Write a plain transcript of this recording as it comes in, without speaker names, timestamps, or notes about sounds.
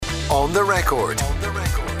On the Record.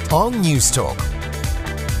 On Newstalk.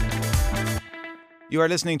 You are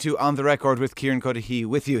listening to On the Record with Kieran Cuddihy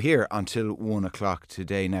with you here until 1 o'clock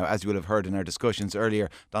today. Now, as you will have heard in our discussions earlier,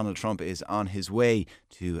 Donald Trump is on his way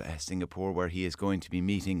to Singapore, where he is going to be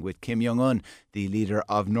meeting with Kim Jong-un, the leader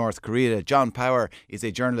of North Korea. John Power is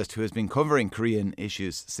a journalist who has been covering Korean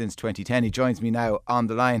issues since 2010. He joins me now on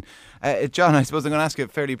the line. John, I suppose I'm going to ask you a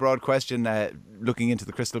fairly broad question, looking into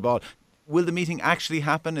the crystal ball. Will the meeting actually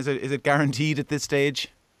happen? Is it guaranteed at this stage?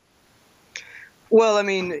 Well, I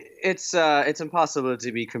mean, it's impossible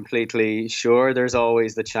to be completely sure. There's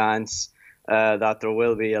always the chance that there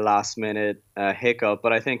will be a last-minute hiccup.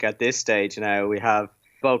 But I think at this stage now, we have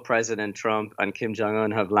both President Trump and Kim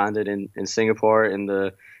Jong-un have landed in Singapore in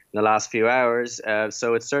the last few hours.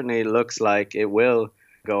 So it certainly looks like it will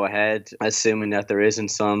go ahead, assuming that there isn't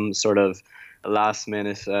some sort of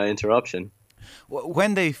last-minute interruption.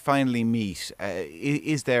 When they finally meet,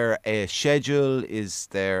 is there a schedule? Is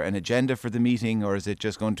there an agenda for the meeting? Or is it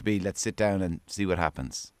just going to be, let's sit down and see what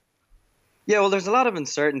happens? Yeah, well, there's a lot of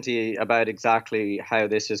uncertainty about exactly how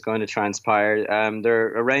this is going to transpire.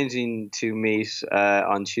 They're arranging to meet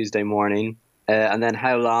on Tuesday morning. And then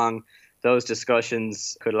how long those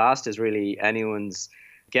discussions could last is really anyone's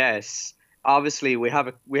guess. Obviously, we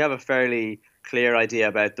have a fairly clear idea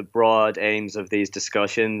about the broad aims of these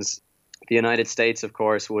discussions. The United States, of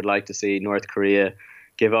course, would like to see North Korea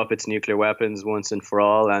give up its nuclear weapons once and for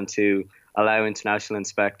all, and to allow international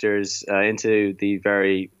inspectors into the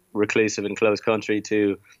very reclusive and closed country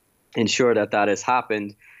to ensure that that has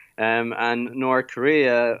happened. And North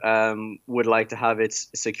Korea would like to have its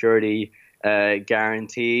security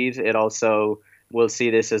guaranteed. It also will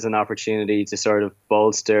see this as an opportunity to sort of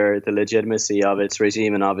bolster the legitimacy of its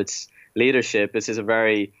regime and of its leadership. This is a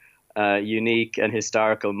very unique and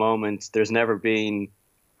historical moment. There's never been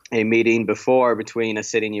a meeting before between a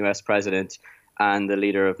sitting US president and the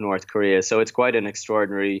leader of North Korea. So it's quite an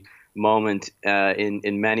extraordinary moment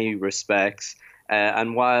in many respects.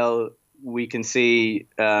 And while we can see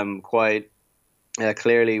quite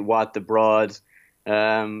clearly what the broad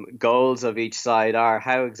goals of each side are,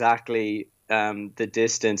 how exactly the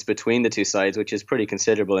distance between the two sides, which is pretty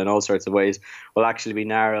considerable in all sorts of ways, will actually be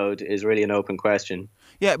narrowed is really an open question.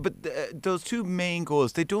 Yeah, but those two main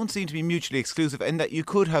goals, they don't seem to be mutually exclusive, in that you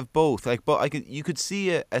could have both. You could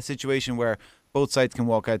see a situation where both sides can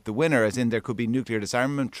walk out the winner, as in there could be nuclear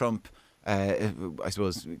disarmament. Trump, I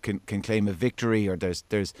suppose, can claim a victory, or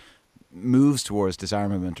there's moves towards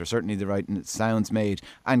disarmament, or certainly the right sounds made.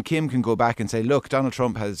 And Kim can go back and say, look, Donald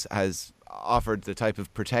Trump has offered the type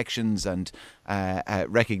of protections and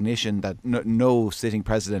recognition that no sitting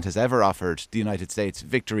president has ever offered the United States.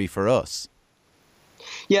 Victory for us.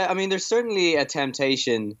 Yeah, I mean, there's certainly a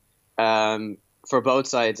temptation for both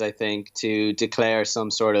sides, I think, to declare some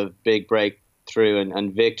sort of big breakthrough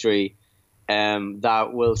and victory that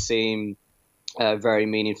will seem very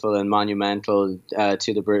meaningful and monumental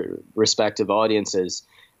to the respective audiences.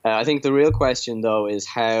 I think the real question, though, is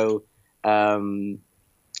how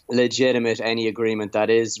legitimate any agreement that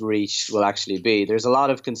is reached will actually be. There's a lot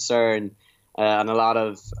of concern and a lot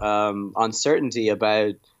of uncertainty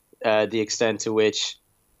about the extent to which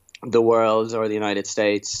the world or the United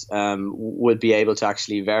States would be able to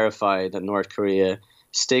actually verify that North Korea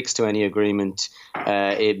sticks to any agreement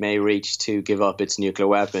it may reach to give up its nuclear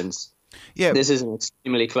weapons. Yeah, this is an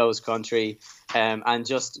extremely closed country, and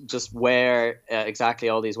just where exactly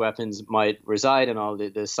all these weapons might reside and all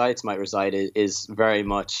the sites might reside is very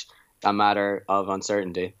much a matter of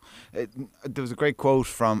uncertainty. There was a great quote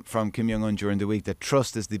from Kim Jong-un during the week that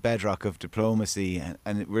trust is the bedrock of diplomacy,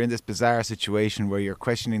 and we're in this bizarre situation where you're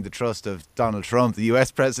questioning the trust of Donald Trump, the US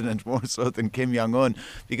president, more so than Kim Jong-un,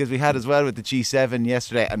 because we had as well with the G7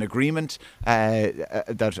 yesterday an agreement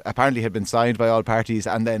that apparently had been signed by all parties,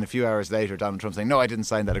 and then a few hours later Donald Trump saying, no, I didn't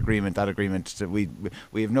sign that agreement,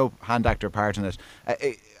 we have no hand act or part in it.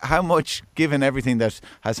 How much, given everything that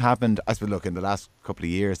has happened, as we look in the last couple of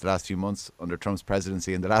years, the last few months under Trump's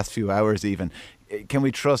presidency, and the last few hours even, can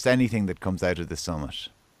we trust anything that comes out of this summit?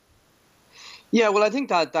 Yeah, well, I think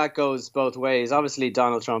that goes both ways. Obviously,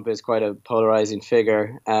 Donald Trump is quite a polarizing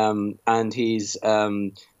figure, and he's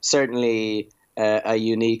certainly a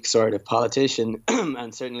unique sort of politician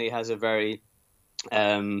and certainly has a very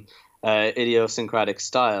idiosyncratic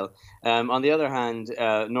style. On the other hand,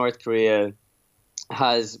 North Korea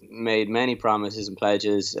has made many promises and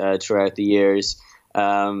pledges throughout the years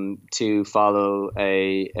to follow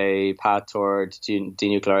a path toward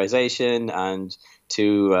denuclearization and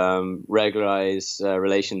to regularize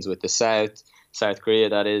relations with the South Korea,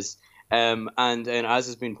 that is. And as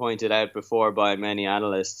has been pointed out before by many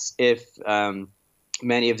analysts, if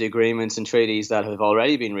many of the agreements and treaties that have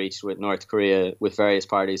already been reached with North Korea, with various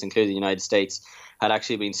parties, including the United States, had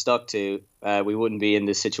actually been stuck to, we wouldn't be in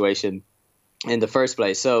this situation in the first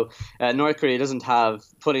place. So North Korea doesn't have,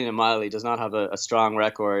 putting it mildly, does not have a strong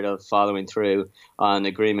record of following through on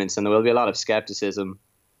agreements, and there will be a lot of skepticism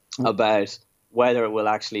about whether it will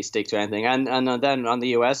actually stick to anything. And then on the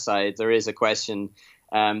US side, there is a question.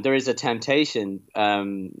 There is a temptation,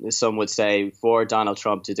 some would say, for Donald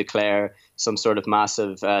Trump to declare some sort of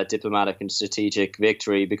massive diplomatic and strategic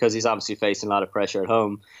victory, because he's obviously facing a lot of pressure at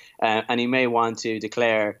home. And he may want to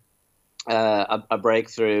declare a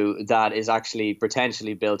breakthrough that is actually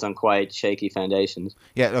potentially built on quite shaky foundations.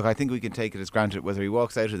 Yeah, look, I think we can take it as granted whether he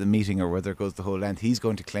walks out of the meeting or whether it goes the whole length. He's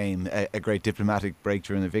going to claim a great diplomatic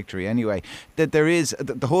breakthrough and a victory anyway. That there is,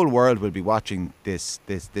 the whole world will be watching this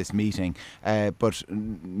meeting, but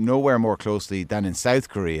nowhere more closely than in South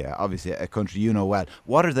Korea, obviously a country you know well.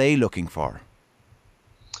 What are they looking for?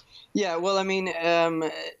 Yeah, well, I mean,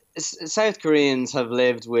 South Koreans have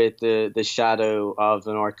lived with the shadow of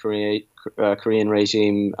the North Korean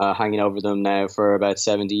regime hanging over them now for about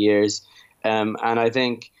 70 years. And I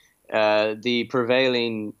think the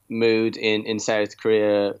prevailing mood in South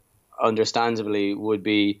Korea, understandably, would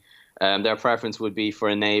be their preference would be for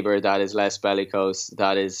a neighbor that is less bellicose,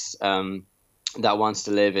 that is that wants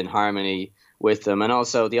to live in harmony with them. And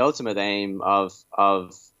also the ultimate aim of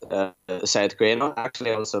South Korea, and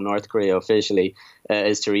actually also North Korea officially,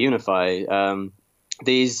 is to reunify.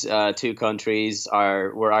 These two countries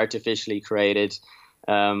were artificially created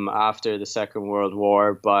after the Second World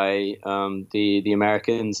War by the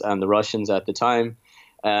Americans and the Russians at the time.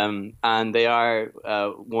 And they are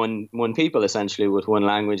one people, essentially, with one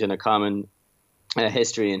language and a common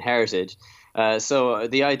history and heritage. So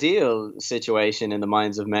the ideal situation in the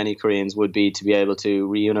minds of many Koreans would be to be able to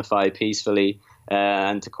reunify peacefully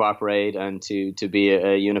and to cooperate and to be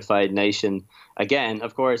a unified nation again.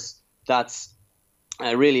 Of course, that's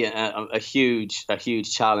really a huge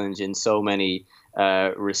challenge in so many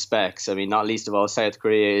respects. I mean, not least of all, South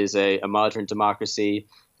Korea is a modern democracy.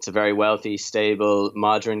 It's a very wealthy, stable,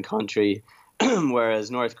 modern country,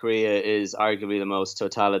 whereas North Korea is arguably the most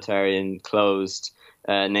totalitarian, closed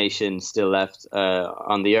nation still left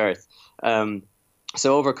on the earth.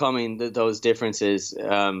 So overcoming those differences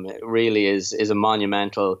really is a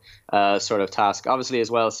monumental sort of task. Obviously, as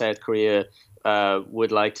well, South Korea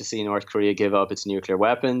would like to see North Korea give up its nuclear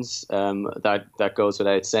weapons. That goes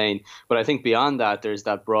without saying. But I think beyond that, there's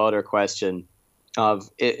that broader question of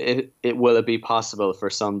will it be possible for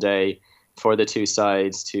someday for the two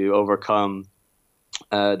sides to overcome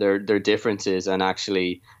their differences and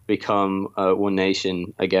actually become one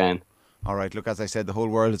nation again. All right, look, as I said, the whole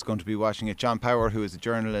world is going to be watching it. John Power, who is a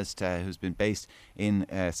journalist who's been based in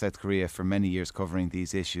South Korea for many years covering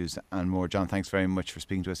these issues and more. John, thanks very much for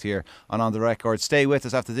speaking to us here on The Record. Stay with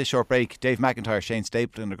us after this short break. Dave McIntyre, Shane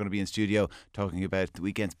Stapleton are going to be in studio talking about the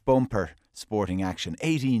weekend's bumper sporting action.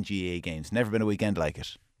 18 GAA games. Never been a weekend like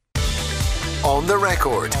it. On The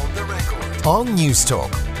Record. On News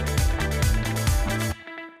Talk.